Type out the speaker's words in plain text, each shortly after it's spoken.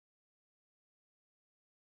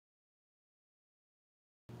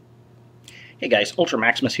Hey guys, Ultra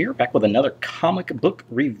Maximus here, back with another comic book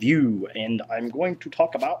review, and I'm going to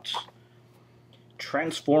talk about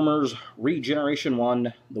Transformers Regeneration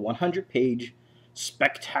 1, the 100-page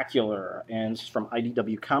spectacular, and this is from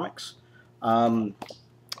IDW Comics.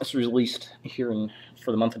 This was released here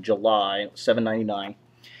for the month of July, $7.99,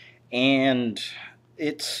 and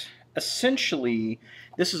it's essentially,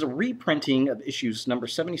 this is a reprinting of issues number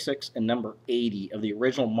 76 and number 80 of the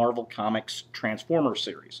original Marvel Comics Transformers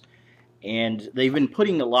series. And they've been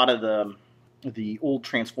putting a lot of the old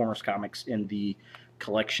Transformers comics in the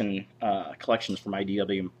collections from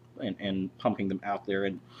IDW and pumping them out there.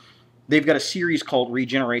 And they've got a series called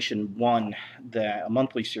Regeneration 1, a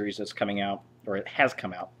monthly series that's coming out, or it has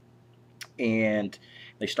come out. And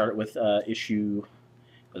they started with issue,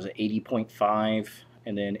 was it 80.5,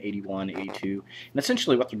 and then 81, 82. And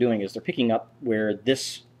essentially what they're doing is they're picking up where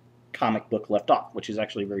this comic book left off, which is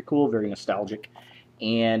actually very cool, very nostalgic.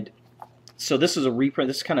 And so this is a reprint.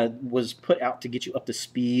 This kind of was put out to get you up to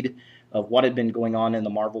speed of what had been going on in the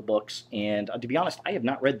Marvel books. And to be honest, I have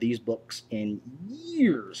not read these books in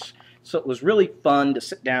years. So it was really fun to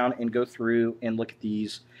sit down and go through and look at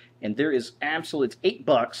these. And there is absolutely, it's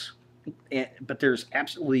 $8, but there's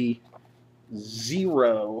absolutely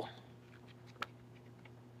zero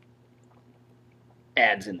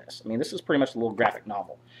ads in this. I mean, this is pretty much a little graphic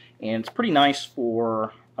novel. And it's pretty nice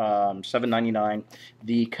for $7.99.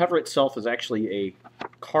 The cover itself is actually a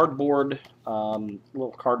cardboard,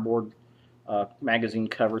 little cardboard magazine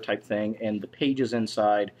cover type thing, and the pages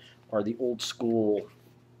inside are the old school,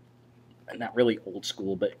 not really old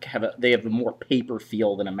school, but they have a more paper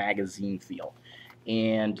feel than a magazine feel.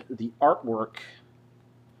 And the artwork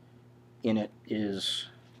in it is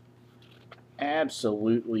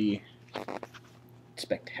absolutely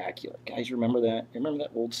spectacular. Guys, remember that? Remember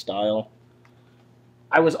that old style?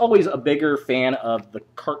 I was always a bigger fan of the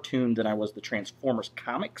cartoon than I was the Transformers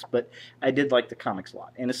comics, but I did like the comics a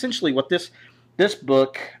lot. And essentially what this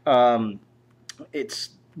book, it's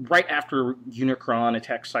right after Unicron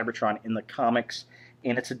attacks Cybertron in the comics,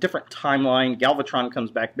 and it's a different timeline. Galvatron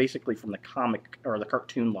comes back basically from the comic, or the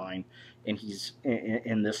cartoon line, and he's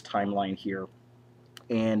in this timeline here.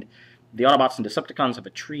 And the Autobots and Decepticons have a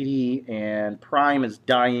treaty, and Prime is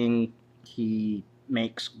dying. He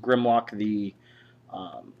makes Grimlock the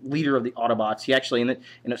leader of the Autobots. He actually, and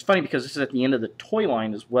it's funny because this is at the end of the toy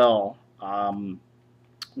line as well,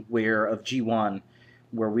 where of G1,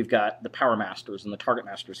 where we've got the Power Masters and the Target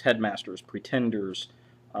Masters, Headmasters, Pretenders,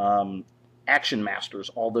 Action Masters.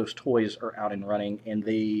 All those toys are out and running, and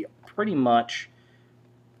they pretty much,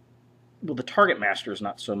 well, the Target Masters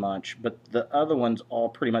not so much, but the other ones all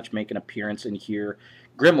pretty much make an appearance in here.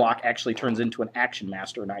 Grimlock actually turns into an Action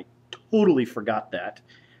Master, and I totally forgot that.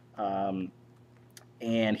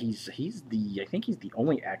 And he's I think he's the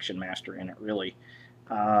only Action Master in it, really.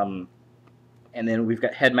 And then we've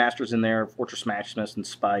got Headmasters in there, Fortress Maximus and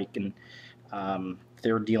Spike, and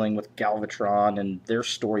they're dealing with Galvatron, and their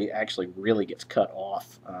story actually really gets cut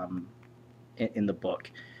off in the book.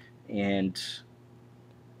 And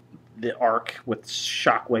the arc with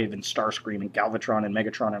Shockwave and Starscream and Galvatron and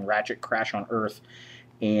Megatron and Ratchet crash on Earth,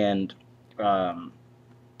 and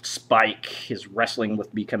Spike is wrestling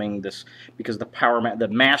with becoming this, because the Power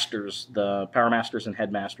Masters and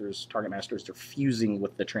Headmasters, Target Masters, they're fusing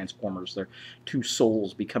with the Transformers. They're two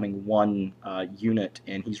souls becoming one unit,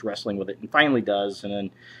 and he's wrestling with it, and finally does. And then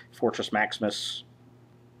Fortress Maximus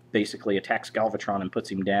basically attacks Galvatron and puts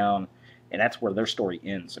him down, and that's where their story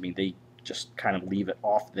ends. I mean, they just kind of leave it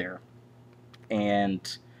off there,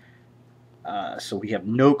 and so we have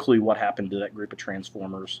no clue what happened to that group of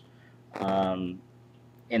Transformers.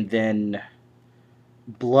 And then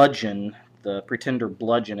Bludgeon, the Pretender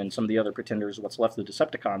Bludgeon, and some of the other Pretenders, what's left of the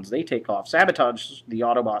Decepticons, they take off, sabotage the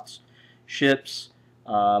Autobots' ships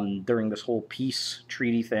during this whole peace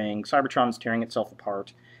treaty thing. Cybertron's tearing itself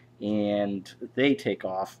apart, and they take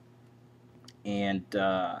off, and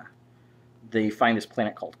they find this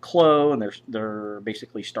planet called Clo, and they're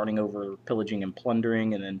basically starting over, pillaging and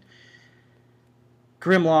plundering, and then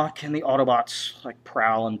Grimlock and the Autobots, like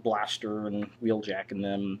Prowl and Blaster and Wheeljack and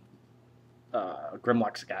them.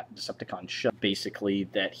 Grimlock's got Decepticon ship, basically,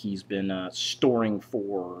 that he's been storing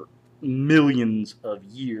for millions of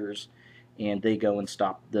years, and they go and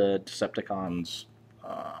stop the Decepticons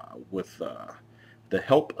with the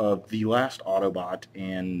help of the last Autobot.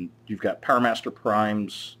 And you've got Power Master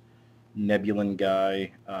Prime's Nebulan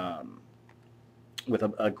guy, with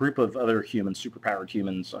a group of other humans, superpowered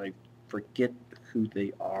humans. I forget who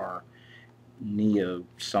they are, Neo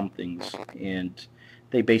somethings, and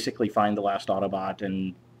they basically find the last Autobot,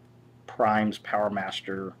 and Prime's Power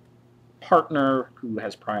Master partner, who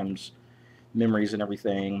has Prime's memories and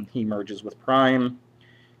everything. He merges with Prime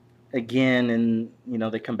again, and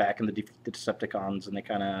they come back in the Decepticons, and they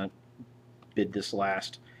kind of bid this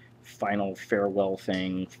last final farewell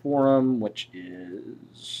thing for him, which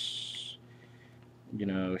is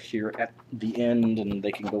here at the end, and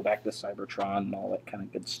they can go back to Cybertron and all that kind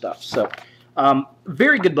of good stuff. So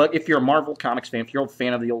very good book if you're a Marvel Comics fan. If you're a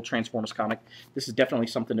fan of the old Transformers comic, this is definitely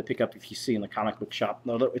something to pick up if you see in the comic book shop.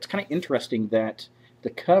 Although it's kind of interesting that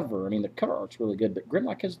the cover, the cover art's really good, but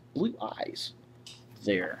Grimlock has blue eyes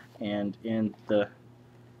there, and in the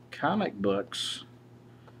comic books,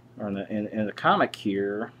 or in the comic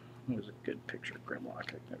here, there's a good picture of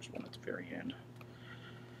Grimlock. There's one at the very end.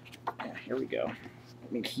 Yeah, here we go.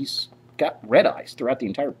 He's got red eyes throughout the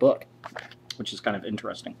entire book, which is kind of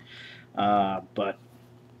interesting. But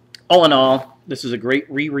all in all, this is a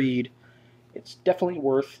great reread. It's definitely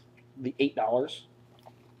worth the $8,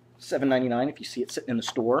 $7.99 if you see it sitting in the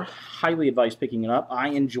store. Highly advise picking it up. I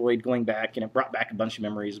enjoyed going back, and it brought back a bunch of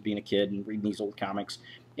memories of being a kid and reading these old comics.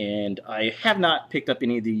 And I have not picked up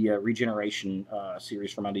any of the Regeneration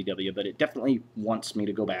series from IDW, but it definitely wants me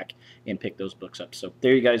to go back and pick those books up. So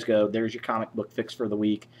there you guys go. There's your comic book fix for the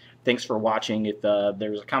week. Thanks for watching. If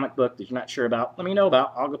there's a comic book that you're not sure about, let me know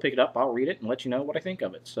about. I'll go pick it up. I'll read it and let you know what I think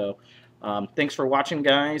of it. So thanks for watching,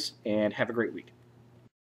 guys, and have a great week.